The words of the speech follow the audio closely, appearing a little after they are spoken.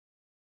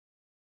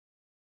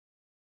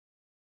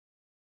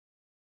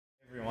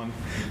Everyone,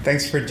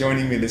 thanks for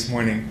joining me this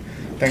morning.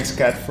 Thanks,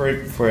 Kat, for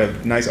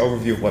a nice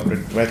overview of what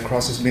Red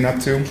Cross has been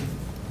up to.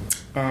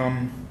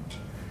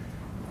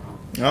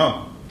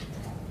 Oh,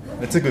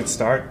 that's a good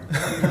start.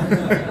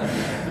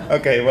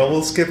 Okay, well,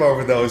 we'll skip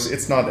over those.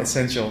 It's not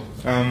essential.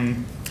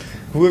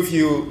 Who of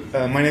you,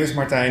 my name is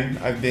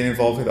Martijn. I've been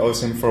involved with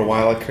OSM for a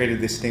while. I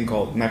created this thing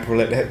called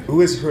MapRoulette.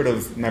 Who has heard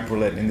of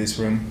MapRoulette in this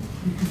room?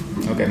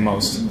 Okay,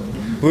 most.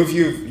 Who of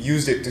you have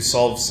used it to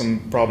solve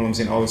some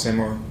problems in OSM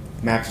or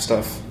map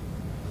stuff?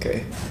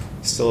 Okay,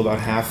 still about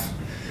half.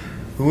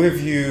 Who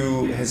of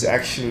you has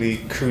actually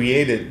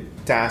created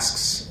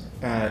tasks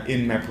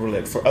in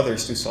MapRoulette for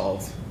others to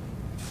solve?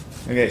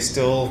 Okay,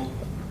 still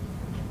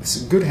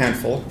it's a good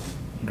handful.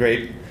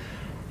 Great.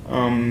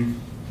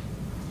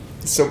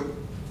 So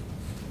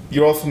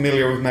you're all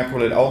familiar with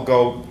MapRoulette. I'll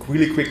go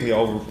really quickly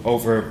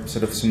over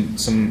sort of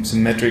some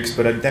metrics,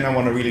 but then I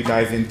want to really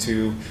dive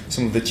into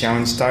some of the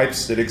challenge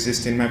types that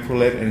exist in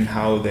MapRoulette and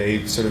how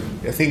they sort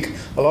of. I think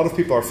a lot of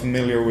people are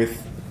familiar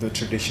with the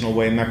traditional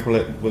way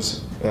MapRoulette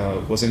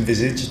was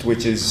envisaged,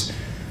 which is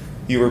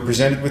you were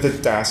presented with a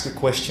task, a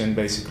question,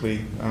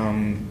 basically,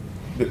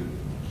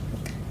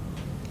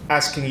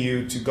 asking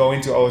you to go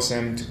into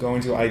OSM, to go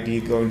into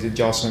ID, go into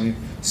JOSM,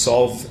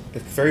 solve a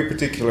very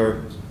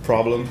particular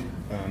problem,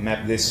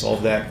 map this,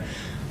 solve that,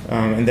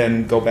 and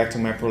then go back to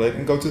MapRoulette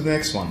and go to the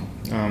next one.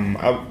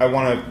 I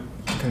want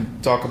to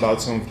talk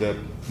about some of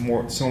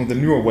the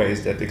newer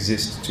ways that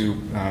exist to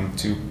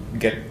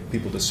get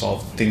people to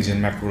solve things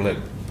in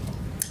MapRoulette.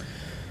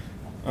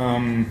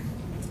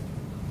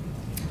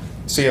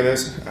 So yeah,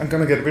 I'm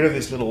going to get rid of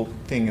this little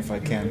thing if I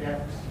can.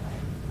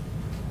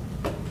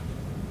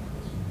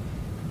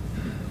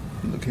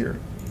 Look here.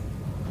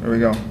 There we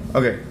go.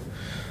 Okay.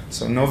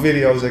 So no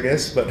videos, I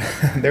guess, but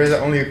there's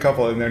only a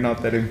couple and they're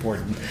not that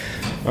important.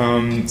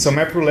 So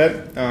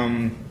MapRoulette,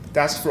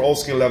 tasks for all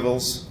skill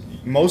levels.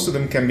 Most of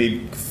them can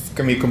be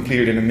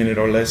completed in a minute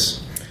or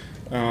less.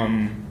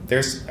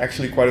 There's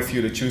actually quite a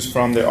few to choose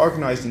from. They're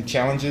organized in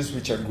challenges,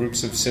 which are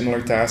groups of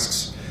similar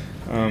tasks.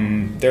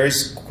 There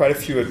is quite a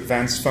few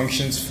advanced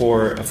functions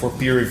for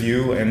peer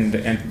review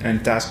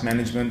and task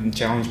management and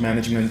challenge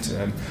management.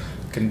 You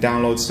can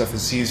download stuff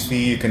as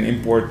CSV. You can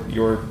import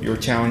your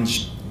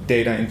challenge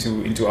data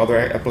into other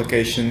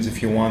applications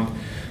if you want.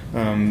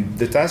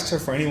 The tasks are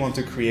for anyone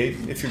to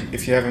create.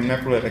 If you have a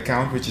MapRoulette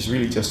account, which is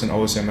really just an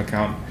OSM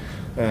account,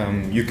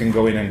 you can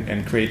go in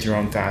and create your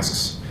own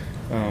tasks.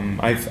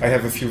 I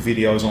have a few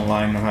videos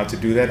online on how to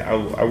do that.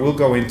 I will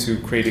go into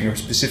creating a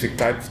specific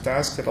type of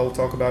task that I'll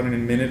talk about in a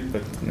minute,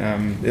 but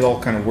it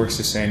all kind of works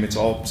the same. It's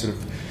all sort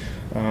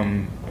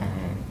of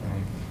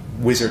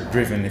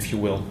wizard-driven, if you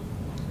will.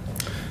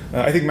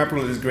 I think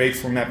MapRoulette is great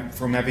for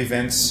map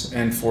events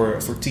and for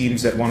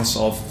teams that want to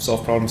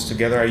solve problems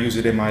together. I use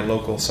it in my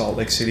local Salt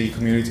Lake City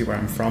community where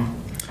I'm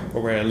from,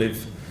 or where I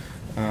live.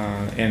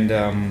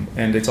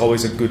 And it's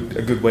always a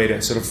good way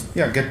to sort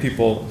of get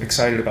people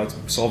excited about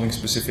solving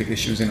specific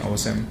issues in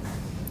OSM.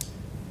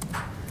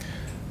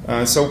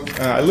 So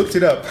I looked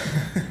it up.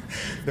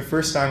 The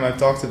first time I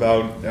talked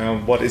about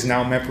what is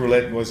now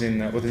MapRoulette was in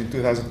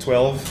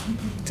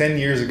 2012, 10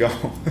 years ago,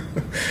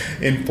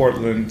 in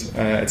Portland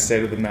at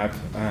State of the Map.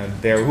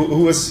 There,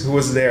 who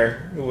was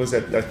there? Who was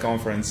at that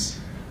conference?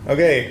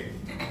 Okay.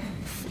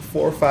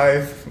 4 or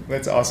 5,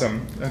 that's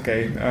awesome.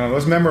 Okay, it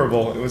was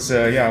memorable. It was,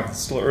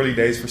 still early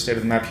days for State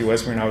of the Map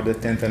US. We're now at the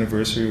 10th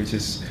anniversary, which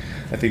is,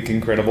 I think,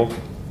 incredible.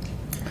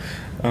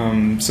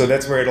 So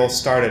that's where it all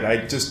started.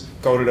 I just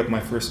coded up my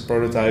first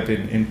prototype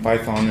in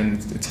Python, and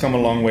it's come a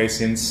long way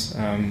since.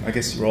 I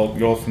guess you're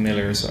all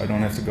familiar, so I don't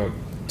have to go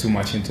too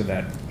much into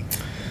that.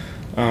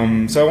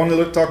 So I want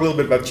to talk a little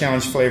bit about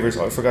challenge flavors.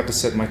 Oh, I forgot to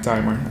set my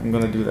timer. I'm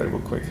going to do that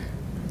real quick.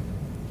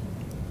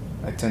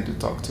 I tend to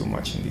talk too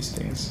much in these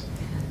things.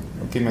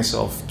 I'll give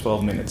myself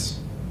 12 minutes.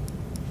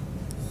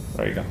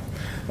 There you go.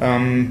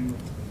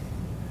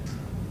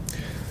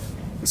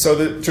 So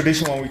the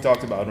traditional one we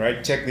talked about,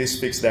 right? Check this,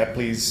 fix that,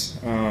 please.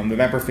 The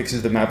mapper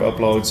fixes the map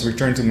uploads,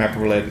 return to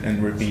MapRoulette,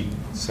 and repeat.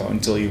 So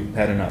until you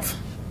had enough.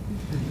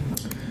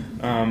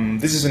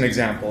 This is an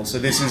example. So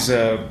this is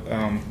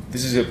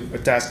a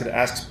task that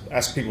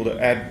asks people to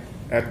add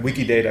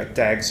Wikidata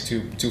tags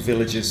to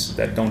villages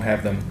that don't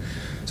have them.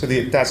 So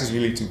the task is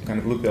really to kind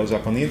of look those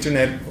up on the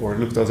internet or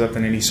look those up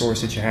in any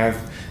source that you have,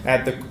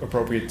 add the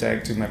appropriate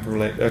tag to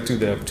MapRoulette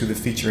to the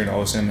feature in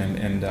OSM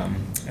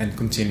and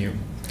continue.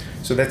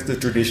 So that's the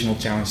traditional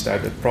challenge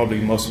type that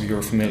probably most of you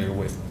are familiar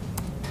with.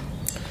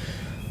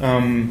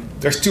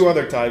 There's 2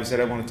 other types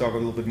that I want to talk a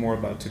little bit more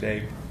about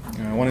today.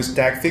 One is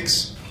tag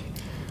fix.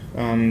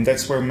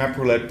 That's where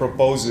MapRoulette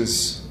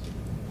proposes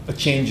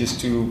changes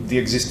to the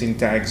existing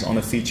tags on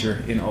a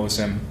feature in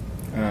OSM.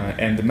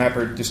 And the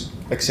mapper just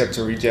accepts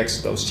or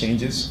rejects those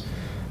changes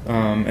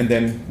and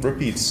then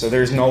repeats. So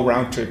there's no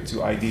round trip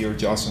to ID or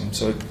JOSM.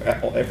 So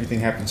everything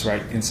happens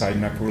right inside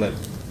MapRoulette.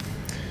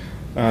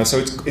 So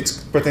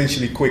it's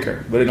potentially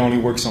quicker, but it only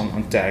works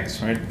on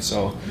tags, right?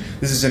 So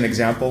this is an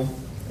example.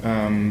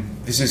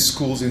 This is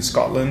schools in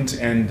Scotland,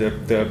 and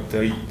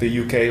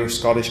the UK or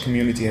Scottish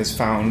community has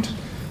found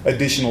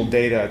additional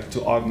data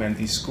to augment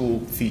these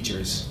school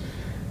features.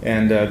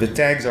 And the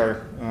tags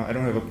are, I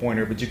don't have a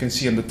pointer, but you can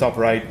see on the top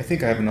right, I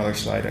think I have another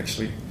slide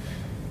actually.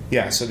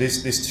 Yeah, so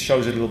this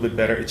shows it a little bit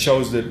better. It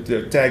shows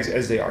the tags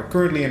as they are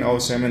currently in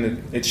OSM,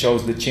 and it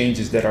shows the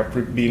changes that are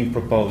being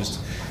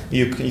proposed.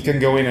 You can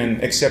go in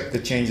and accept the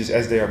changes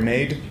as they are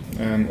made,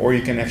 or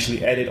you can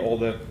actually edit all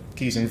the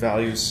keys and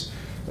values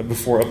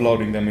before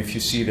uploading them if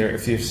you see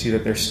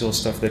that there's still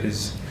stuff that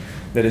is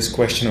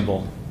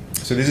questionable.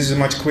 So this is a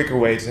much quicker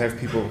way to have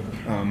people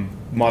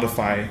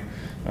modify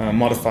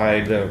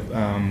the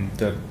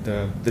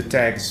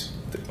tags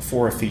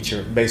for a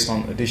feature based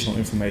on additional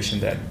information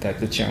that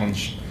the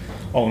challenge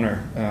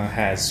owner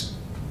has.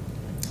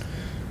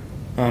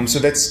 So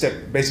that's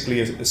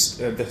basically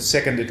the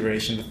second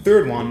iteration. The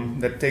third one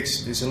that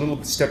takes this a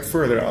little step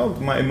further. Oh,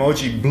 my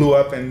emoji blew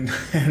up and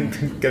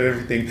get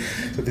everything.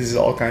 So this is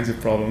all kinds of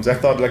problems. I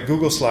thought like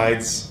Google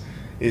Slides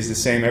is the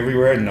same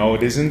everywhere. No,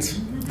 it isn't.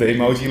 The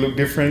emoji look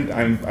different.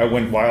 I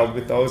went wild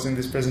with those in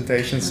this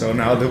presentation, so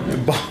now the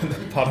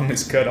bottom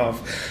is cut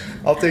off.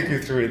 I'll take you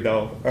through it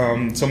though.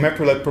 So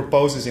MapRoulette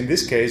proposes, in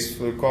this case,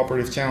 for the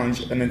cooperative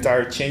challenge, an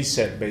entire change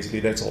set basically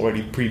that's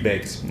already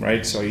pre-baked,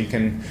 right? So you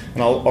can,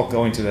 and I'll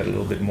go into that a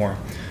little bit more.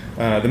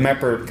 The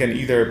mapper can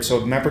either,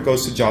 so the mapper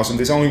goes to JOSM.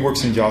 This only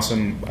works in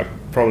JOSM. I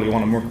probably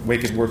want to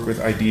make it work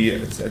with ID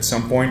at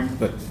some point,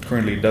 but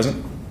currently it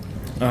doesn't.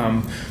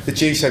 The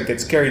change set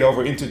gets carried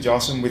over into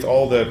JOSM with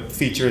all the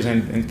features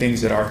and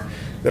things that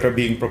are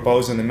being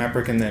proposed, and the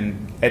mapper can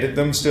then edit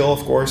them still,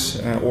 of course,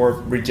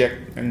 or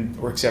reject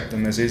or accept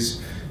them as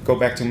is. Go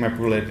back to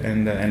MapRoulette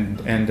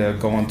and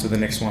go on to the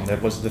next one.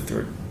 That was the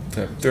third.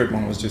 The third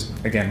one was just,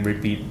 again,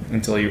 repeat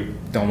until you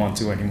don't want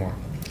to anymore.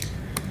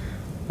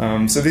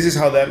 So this is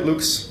how that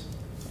looks.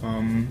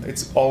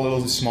 It's all a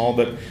little small,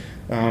 but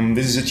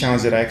this is a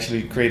challenge that I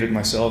actually created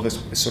myself as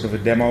sort of a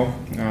demo,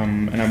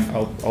 and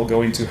I'll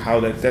go into how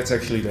that's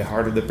actually the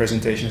heart of the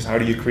presentation. Is how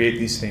do you create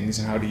these things,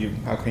 and how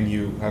can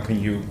you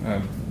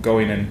go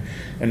in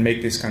and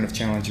make this kind of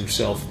challenge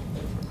yourself.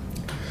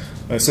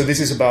 So this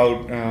is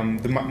about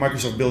the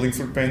Microsoft building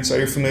footprints. Are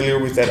you familiar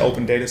with that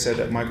open data set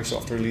that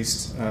Microsoft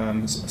released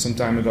some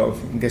time ago?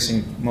 I'm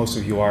guessing most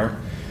of you are.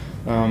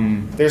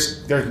 There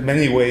are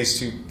many ways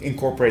to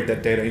incorporate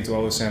that data into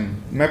OSM.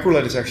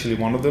 MapRoulette is actually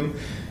one of them.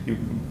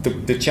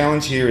 The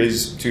challenge here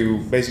is to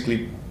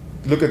basically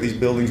look at these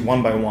buildings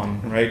one by one,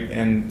 right?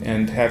 And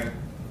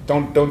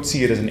don't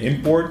see it as an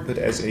import, but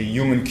as a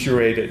human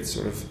curated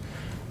sort of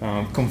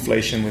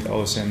conflation with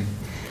OSM.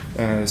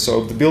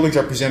 So the buildings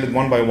are presented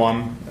one by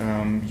one.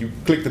 You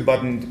click the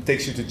button, it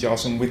takes you to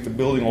JOSM with the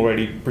building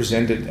already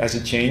presented as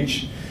a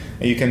change.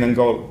 And you can then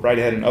go right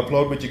ahead and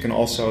upload, but you can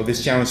also,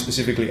 this challenge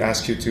specifically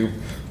asks you to,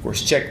 of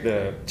course, check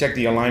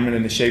the alignment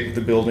and the shape of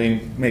the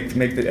building, make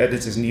the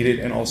edits as needed,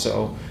 and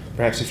also,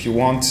 perhaps if you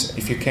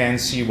can,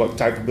 see what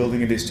type of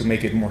building it is to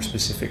make it more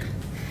specific.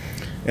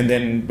 And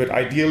then, but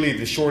ideally,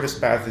 the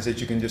shortest path is that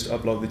you can just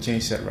upload the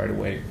change set right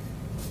away.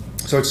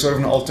 So it's sort of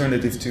an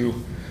alternative to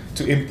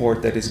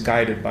import that is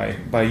guided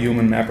by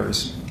human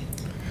mappers.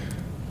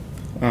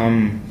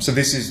 So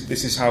this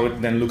is how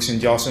it then looks in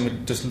JOSM.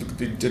 It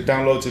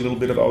downloads a little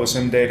bit of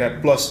OSM data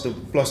plus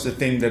the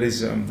thing that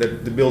is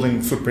the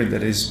building footprint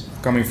that is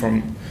coming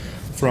from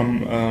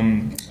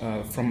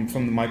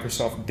the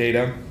Microsoft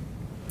data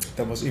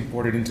that was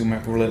imported into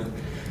MapRoulette.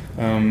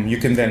 You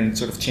can then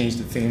sort of change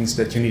the things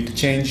that you need to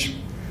change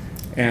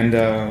and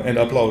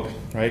upload,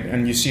 right?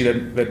 And you see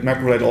that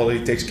MapRoulette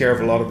already takes care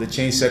of a lot of the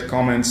change set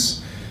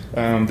comments,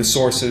 the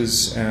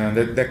sources,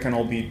 that can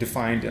all be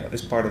defined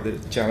as part of the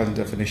challenge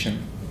definition.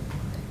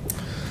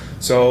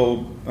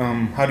 So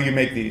how do you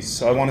make these?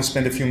 So I want to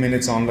spend a few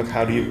minutes on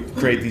how do you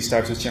create these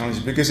types of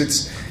challenges, because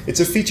it's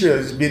a feature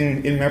that's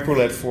been in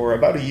MapRoulette for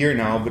about a year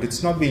now, but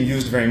it's not being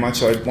used very much.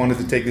 So I wanted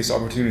to take this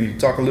opportunity to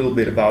talk a little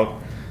bit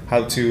about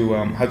how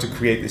to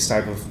create this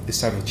type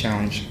of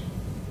challenge.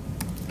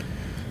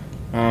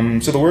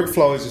 So the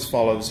workflow is as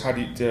follows. How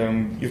do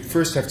you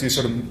first have to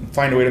sort of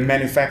find a way to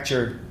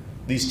manufacture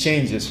these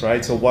changes,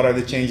 right? So what are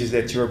the changes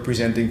that you're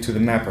presenting to the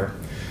mapper?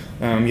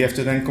 You have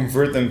to then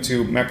convert them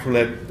to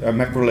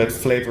MapRoulette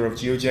flavor of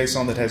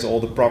GeoJSON that has all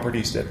the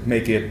properties that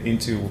make it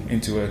into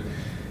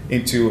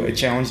a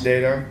challenge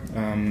data,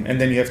 and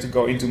then you have to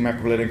go into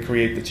MapRoulette and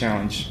create the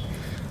challenge.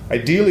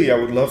 Ideally, I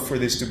would love for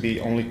this to be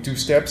only 2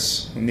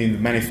 steps. I mean, the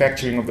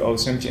manufacturing of the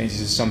OSM changes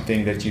is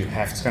something that you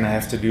kind of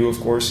have to do, of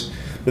course.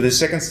 But the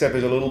second step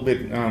is a little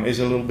bit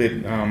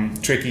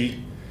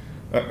tricky.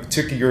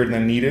 Trickier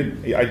than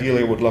needed.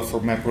 Ideally, I would love for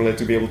MapRoulette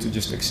to be able to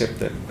just accept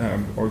that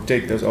or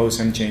take those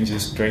OSM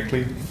changes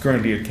directly.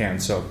 Currently, it can.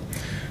 So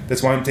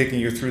that's why I'm taking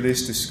you through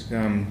this,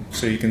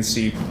 so you can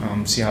see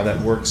how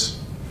that works.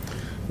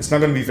 It's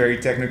not going to be very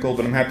technical,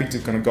 but I'm happy to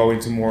kind of go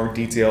into more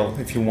detail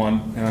if you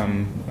want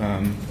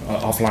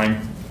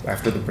offline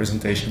after the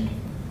presentation.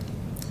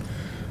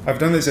 I've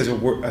done this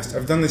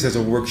as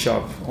a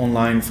workshop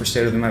online for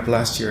State of the Map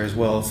last year as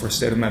well, for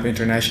State of the Map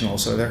International.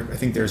 So I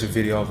think there's a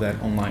video of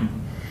that online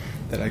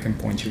that I can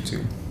point you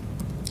to.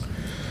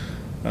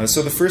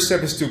 So the first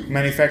step is to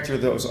manufacture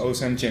those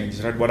OSM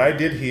changes. Right? What I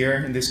did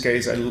here, in this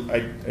case,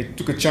 I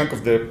took a chunk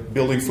of the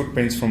building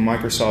footprints from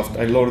Microsoft.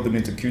 I loaded them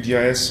into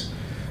QGIS.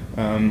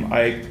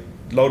 I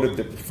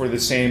loaded for the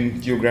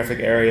same geographic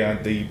area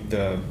the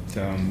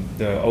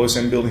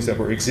OSM buildings that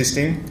were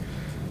existing,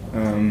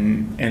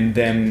 and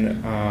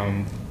then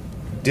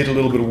did a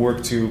little bit of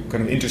work to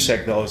kind of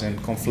intersect those and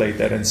conflate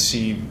that and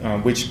see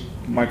which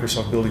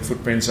Microsoft building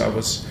footprints I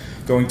was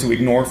going to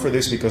ignore for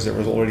this because there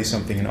was already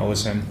something in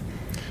OSM.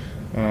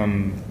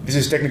 This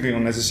is technically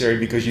unnecessary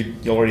because you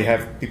already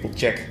have people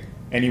check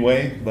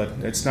anyway, but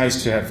it's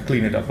nice to have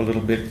clean it up a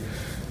little bit.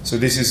 So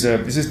this is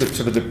the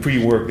sort of the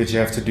pre-work that you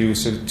have to do,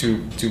 so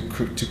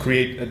to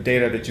create a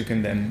data that you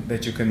can then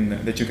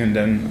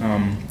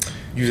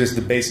use as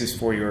the basis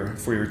for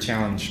your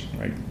challenge,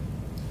 right?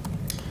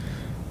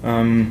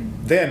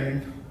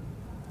 Then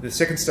the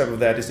second step of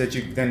that is that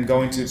you then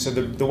go into, so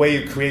the way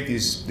you create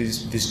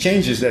these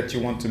changes that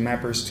you want the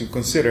mappers to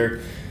consider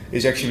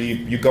is actually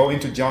you go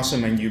into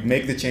JOSM and you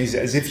make the changes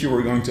as if you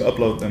were going to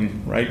upload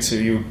them, right? So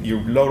you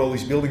load all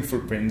these building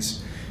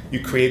footprints, you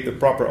create the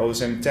proper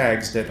OSM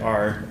tags that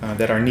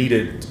are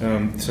needed.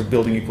 So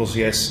building equals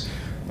yes,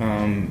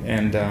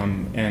 and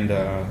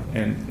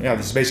yeah,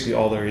 this is basically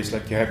all there is.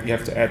 Like you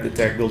have to add the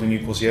tag building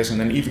equals yes, and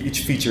then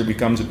each feature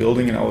becomes a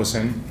building in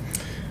OSM.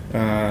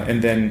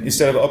 And then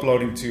instead of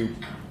uploading to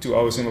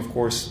OSM, of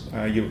course,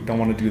 you don't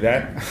want to do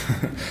that.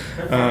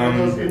 Are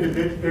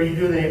you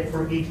doing it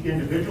for each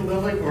individual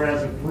building or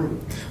as a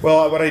group?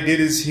 Well, what I did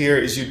is here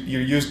is you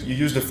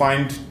use the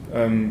find,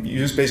 you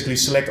just basically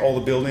select all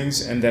the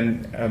buildings and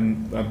then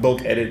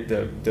bulk edit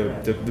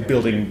the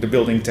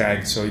building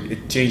tag, so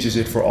it changes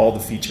it for all the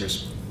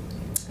features.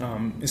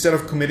 Instead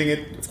of committing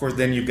it, of course,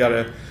 then you've got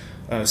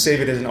to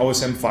save it as an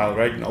OSM file,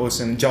 right? An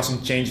OSM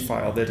JOSM change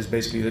file that is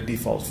basically the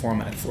default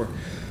format for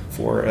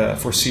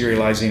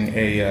serializing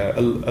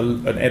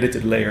an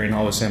edited layer in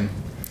OSM.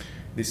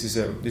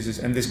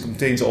 This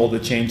contains all the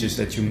changes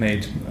that you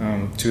made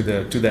to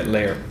that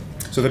layer.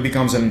 So that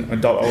becomes a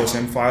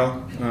 .osm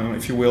file,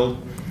 if you will.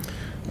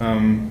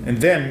 And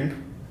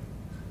then,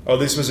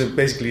 this was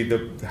basically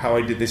how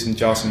I did this in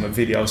JOSM, a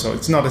video. So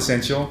it's not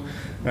essential.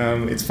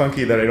 It's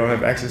funky that I don't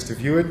have access to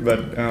view it,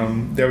 but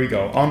there we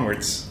go.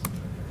 Onwards.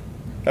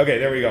 Okay,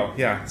 there we go.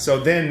 Yeah. So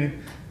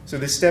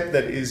this step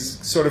that is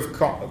sort of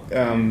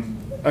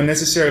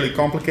unnecessarily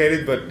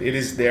complicated, but it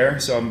is there,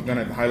 so I'm going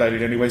to highlight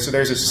it anyway. So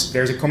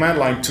there's a command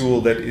line tool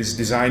that is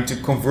designed to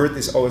convert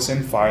this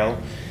OSM file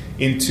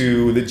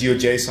into the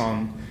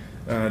GeoJSON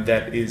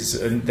that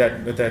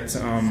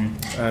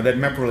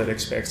MapRoulette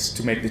expects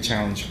to make the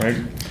challenge, right?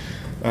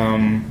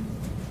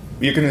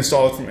 You can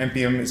install it from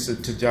npm. It's a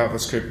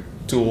JavaScript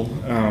tool,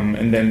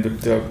 and then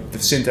the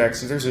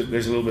syntax. There's a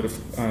little bit of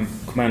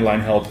command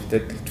line help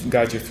that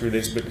guides you through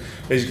this, but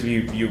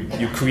basically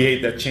you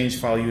create that change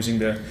file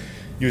using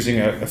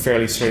a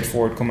fairly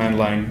straightforward command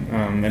line,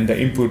 and the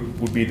input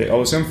would be the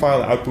OSM file,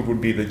 the output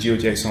would be the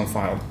GeoJSON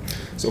file.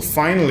 So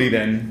finally,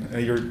 then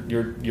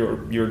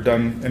you're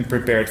done and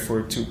prepared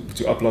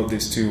to upload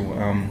this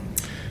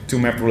to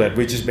MapRoulette,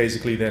 which is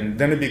basically then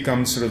it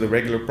becomes sort of the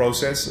regular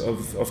process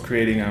of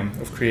creating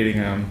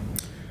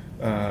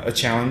a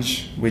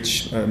challenge,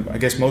 which I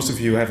guess most of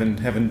you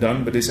haven't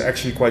done, but it's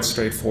actually quite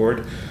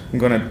straightforward. I'm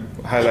going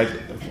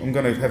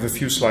to have a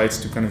few slides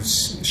to kind of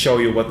show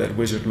you what that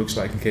wizard looks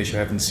like in case you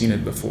haven't seen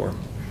it before.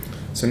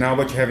 So now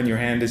what you have in your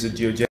hand is a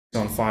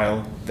GeoJSON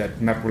file that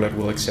MapRoulette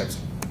will accept.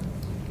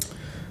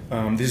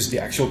 This is the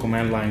actual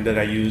command line that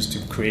I used to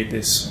create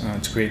this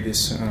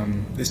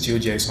this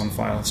GeoJSON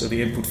file. So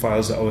the input file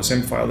is the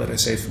OSM file that I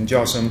saved from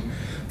JOSM.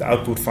 The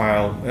output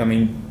file, I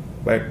mean,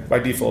 by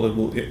default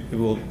it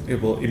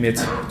will emit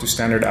to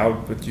standard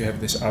out, but you have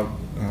this out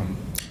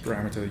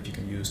parameter that you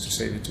can use to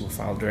save it to a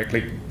file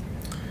directly.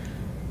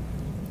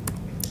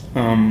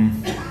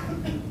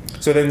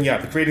 So then,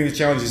 yeah, creating the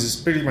challenges is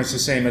pretty much the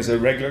same as a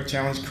regular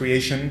challenge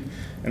creation.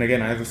 And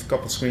again, I have a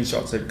couple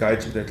screenshots that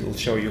guide you, that will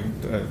show you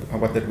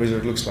what that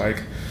wizard looks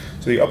like.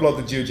 So you upload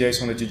the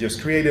GeoJSON that you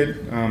just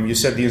created. You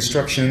set the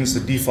instructions, the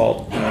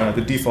default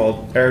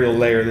aerial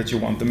layer that you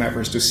want the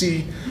mappers to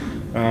see.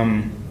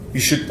 You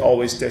should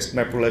always test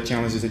MapRoulette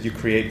challenges that you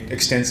create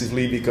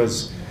extensively,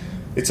 because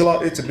I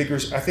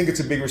think it's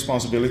a big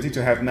responsibility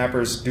to have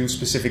mappers do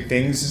specific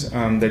things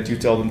that you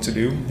tell them to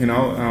do,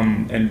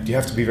 and you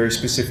have to be very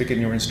specific in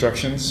your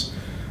instructions.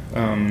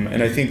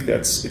 And I think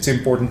it's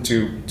important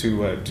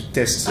to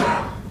test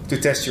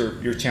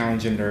your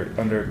challenge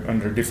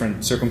under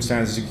different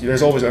circumstances.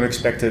 There's always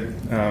unexpected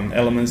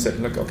elements that,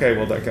 like, okay,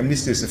 well, like I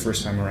missed this the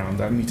first time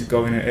around. I need to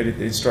go in and edit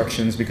the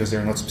instructions because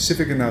they're not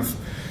specific enough.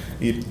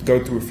 You go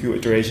through a few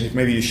iterations.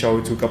 Maybe you show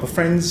it to a couple of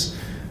friends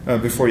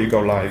before you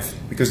go live,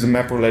 because the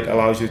MapRoulette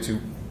allows you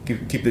to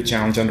keep the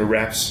challenge under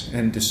wraps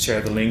and just share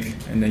the link,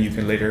 and then you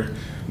can later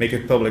make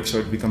it public so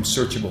it becomes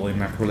searchable in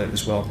MapRoulette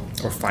as well,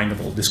 or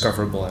findable,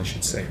 discoverable, I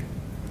should say.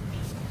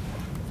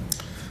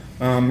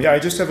 Yeah, I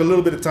just have a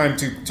little bit of time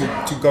to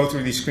go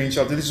through these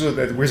screenshots. This is what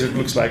that wizard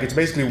looks like. It's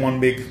basically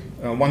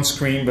one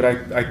screen, but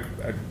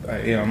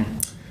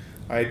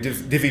I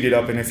divvied it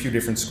up in a few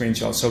different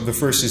screenshots. So the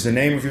first is the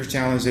name of your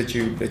challenge that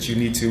you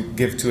need to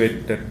give to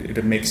it.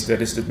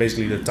 That is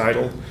basically the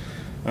title.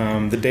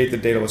 The date the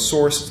data was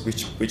sourced,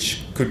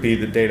 which could be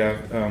the data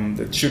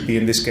that should be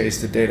in this case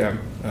the date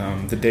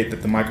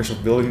that the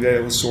Microsoft building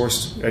data was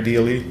sourced,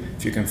 ideally,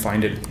 if you can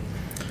find it.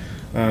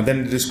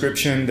 Then the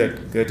description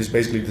that is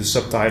basically the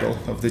subtitle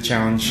of the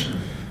challenge.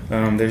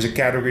 There's a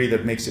category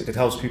that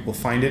helps people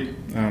find it.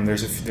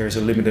 There's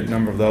a limited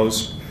number of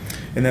those.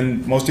 And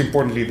then, most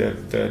importantly,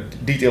 the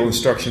detailed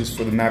instructions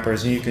for the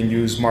mappers. And you can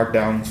use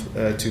Markdown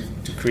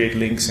to create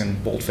links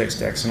and boldface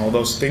text and all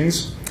those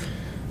things.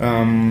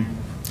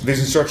 These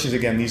instructions,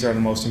 again, these are the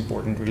most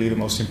important, really the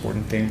most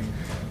important thing,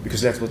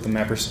 because that's what the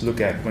mappers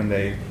look at when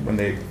they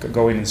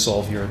go in and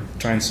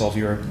try and solve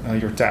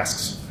your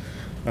tasks.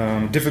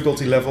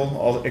 Difficulty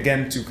level,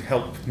 again, to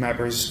help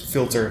mappers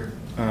filter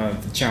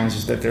the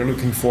challenges that they're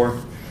looking for.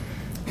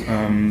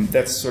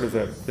 That's sort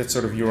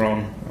of your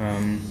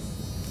own.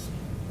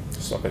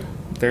 Stop it.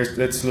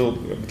 That's a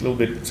little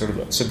bit sort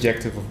of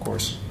subjective, of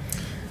course.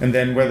 And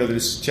then whether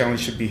this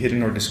challenge should be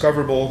hidden or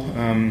discoverable.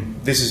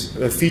 This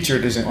is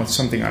featured is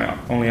something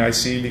only I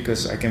see,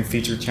 because I can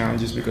feature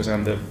challenges because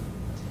I'm the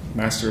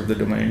master of the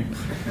domain.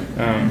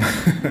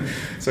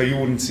 So you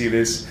wouldn't see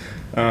this.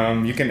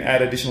 You can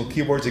add additional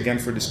keywords again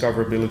for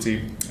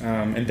discoverability,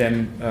 and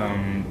then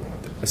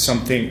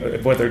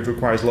something, whether it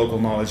requires local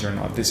knowledge or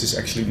not. This is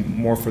actually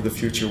more for the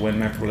future, when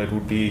MapRoulette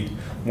would be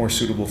more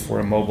suitable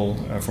for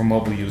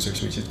mobile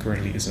users, which it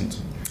currently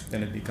isn't.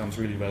 Then it becomes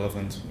really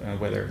relevant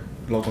whether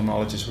local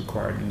knowledge is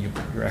required and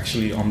you're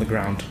actually on the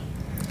ground.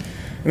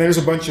 And there's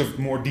a bunch of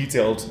more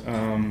detailed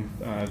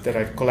that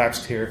I've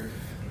collapsed here.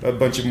 A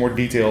bunch of more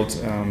detailed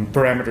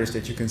parameters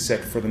that you can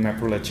set for the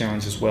MapRoulette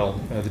challenge as well.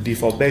 The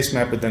default base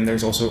map, but then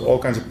there's also all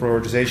kinds of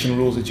prioritization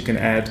rules that you can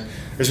add.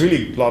 There's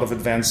really a lot of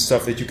advanced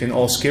stuff that you can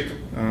all skip.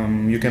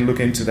 You can look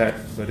into that,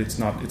 but it's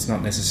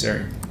not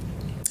necessary.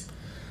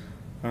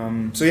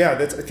 So yeah,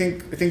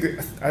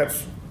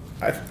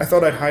 I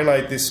thought I'd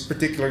highlight this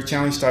particular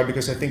challenge type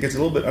because I think it's a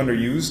little bit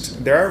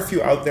underused. There are a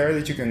few out there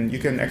that you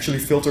can actually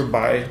filter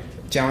by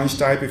challenge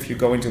type if you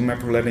go into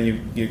MapRoulette and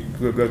you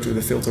go to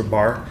the filter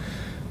bar.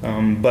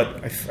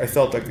 But I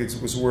felt like it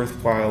was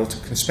worthwhile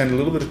to spend a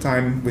little bit of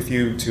time with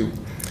you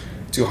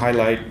to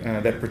highlight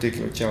that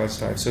particular challenge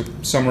type. So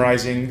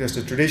summarizing, there's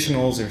the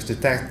traditionals, there's the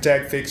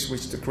tag fix,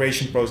 which the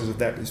creation process of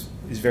that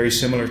is very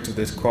similar to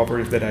this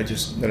cooperative that I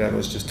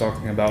was just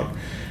talking about,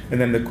 and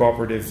then the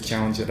cooperative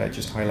challenge that I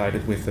just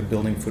highlighted with the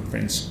building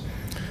footprints.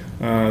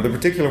 The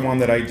particular one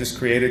that I just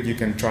created, you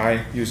can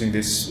try using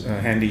this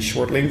handy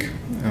short link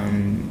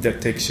that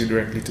takes you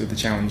directly to the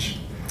challenge,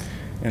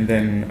 and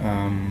then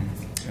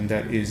and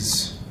that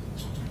is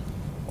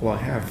all I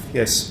have.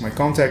 Yes, my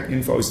contact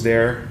info is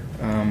there,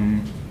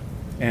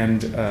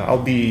 and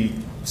I'll be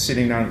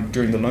sitting down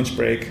during the lunch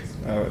break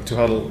to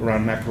huddle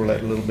around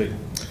MapRoulette a little bit,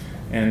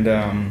 and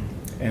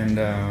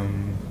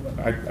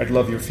I'd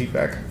love your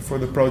feedback for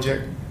the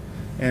project,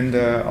 and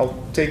I'll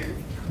take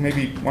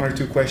maybe 1 or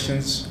 2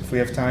 questions if we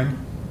have time.